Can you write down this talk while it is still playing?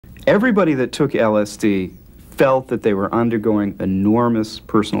Everybody that took LSD felt that they were undergoing enormous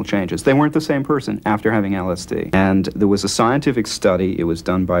personal changes. They weren't the same person after having LSD. And there was a scientific study, it was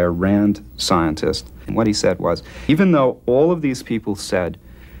done by a Rand scientist, and what he said was, even though all of these people said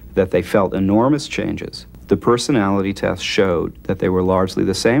that they felt enormous changes, the personality test showed that they were largely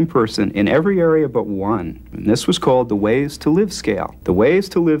the same person in every area but one. And this was called the Ways to Live scale. The Ways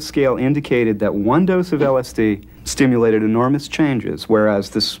to Live scale indicated that one dose of LSD stimulated enormous changes, whereas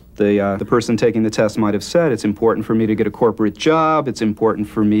the person taking the test might have said, it's important for me to get a corporate job, it's important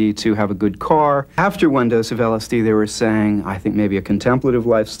for me to have a good car. After one dose of LSD, they were saying, I think maybe a contemplative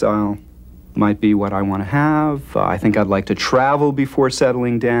lifestyle might be what I want to have. I think I'd like to travel before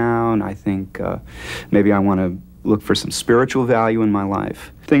settling down. I think maybe I want to look for some spiritual value in my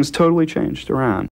life. Things totally changed around.